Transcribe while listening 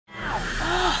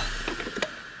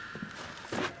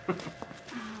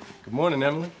Good morning,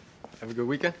 Emily. Have a good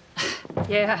weekend?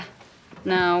 Yeah.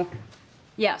 No.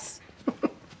 Yes.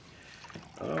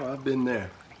 Oh, I've been there.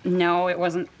 No, it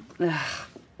wasn't. Ugh.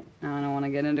 I don't want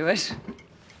to get into it.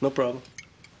 No problem.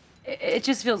 It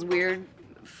just feels weird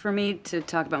for me to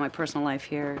talk about my personal life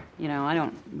here. You know, I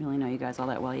don't really know you guys all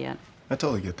that well yet. I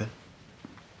totally get that.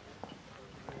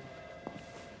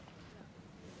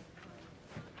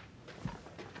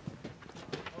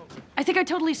 I think I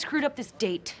totally screwed up this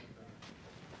date.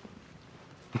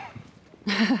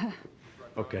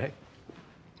 Okay.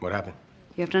 What happened?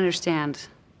 You have to understand,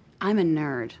 I'm a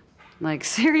nerd. Like,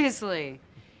 seriously.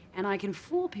 And I can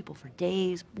fool people for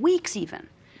days, weeks even.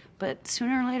 But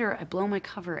sooner or later, I blow my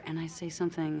cover and I say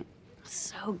something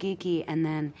so geeky, and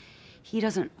then he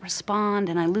doesn't respond,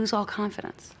 and I lose all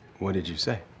confidence. What did you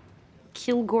say?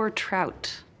 Kilgore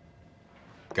Trout.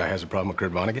 Guy has a problem with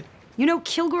Kurt Vonnegut? You know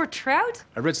Kilgore Trout?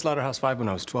 I read Slaughterhouse-Five when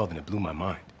I was 12, and it blew my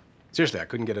mind. Seriously, I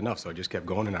couldn't get enough, so I just kept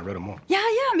going, and I read them all. Yeah,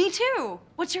 me too.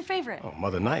 What's your favorite? Oh,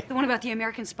 Mother Night. The one about the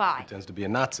American spy. Pretends to be a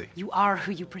Nazi. You are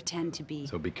who you pretend to be.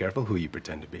 So be careful who you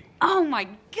pretend to be. Oh, my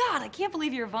God, I can't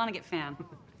believe you're a Vonnegut fan.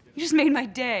 You just made my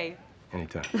day.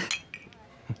 Anytime.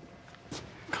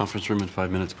 Conference room in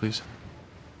 5 minutes, please.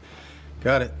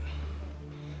 Got it.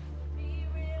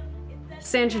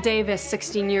 Sandra Davis,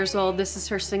 16 years old. This is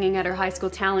her singing at her high school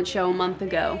talent show a month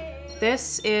ago.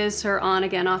 This is her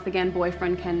on-again, off-again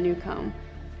boyfriend, Ken Newcomb.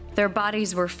 Their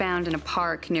bodies were found in a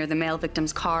park near the male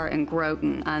victim's car in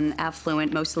Groton, an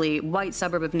affluent, mostly white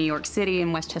suburb of New York City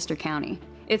in Westchester County.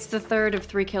 It's the third of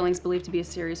 3 killings believed to be a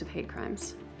series of hate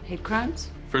crimes. Hate crimes?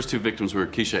 First 2 victims were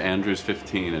Keisha Andrews,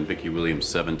 15, and Vicki Williams,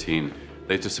 17.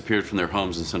 They disappeared from their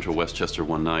homes in central Westchester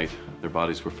one night. Their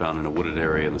bodies were found in a wooded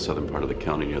area in the southern part of the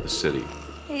county near the city.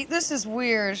 Hey, this is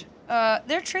weird.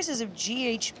 There are traces of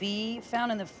GHB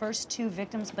found in the first 2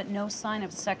 victims, but no sign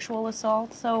of sexual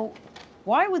assault. So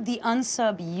why would the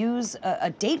unsub use a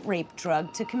date rape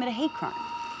drug to commit a hate crime?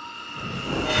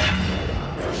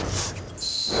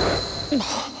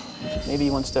 Maybe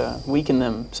he wants to weaken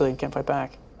them so they can't fight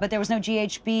back. But there was no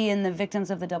GHB in the victims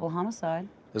of the double homicide.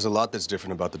 There's a lot that's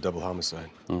different about the double homicide.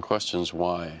 And questions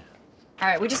why? All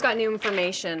right, we just got new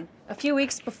information. A few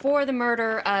weeks before the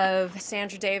murder of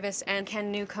Sandra Davis and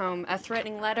Ken Newcomb, a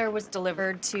threatening letter was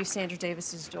delivered to Sandra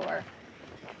Davis's door.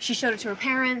 She showed it to her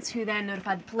parents, who then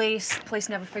notified the police. The police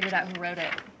never figured out who wrote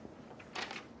it.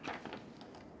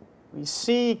 We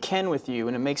see Ken with you,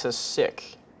 and it makes us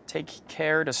sick. Take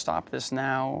care to stop this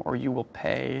now, or you will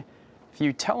pay. If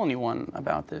you tell anyone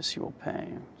about this, you will pay.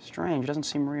 Strange, it doesn't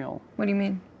seem real. What do you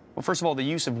mean? Well, first of all, the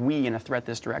use of we in a threat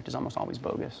this direct is almost always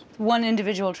bogus. One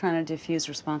individual trying to diffuse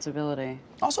responsibility.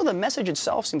 Also, the message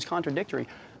itself seems contradictory.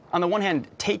 On the one hand,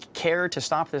 take care to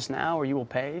stop this now, or you will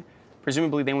pay.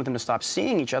 Presumably, they want them to stop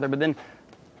seeing each other, but then,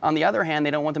 on the other hand,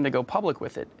 they don't want them to go public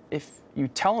with it. If you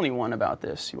tell anyone about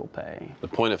this, you will pay. The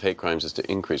point of hate crimes is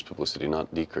to increase publicity,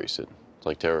 not decrease it. It's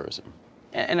like terrorism.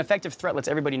 An effective threat lets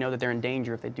everybody know that they're in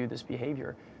danger if they do this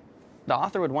behavior. The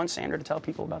author would want Sandra to tell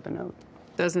people about the note.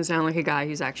 Doesn't sound like a guy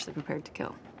who's actually prepared to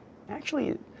kill. Actually,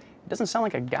 it doesn't sound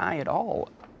like a guy at all.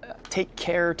 Take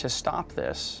care to stop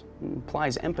this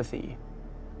implies empathy.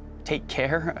 Take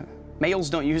care? Males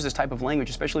don't use this type of language,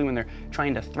 especially when they're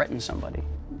trying to threaten somebody.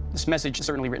 This message is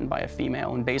certainly written by a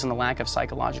female, and based on the lack of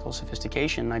psychological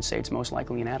sophistication, I'd say it's most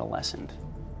likely an adolescent.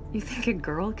 You think a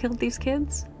girl killed these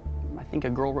kids? I think a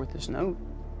girl wrote this note.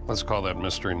 Let's call that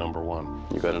mystery number 1.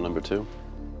 You got a number 2?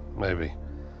 Maybe.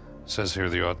 Says here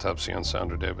the autopsy on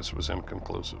Sandra Davis was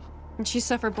inconclusive. And she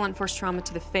suffered blunt force trauma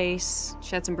to the face.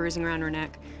 She had some bruising around her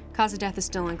neck. Cause of death is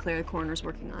still unclear. The coroner's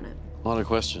working on it. A lot of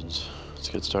questions. Let's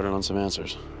get started on some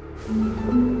answers.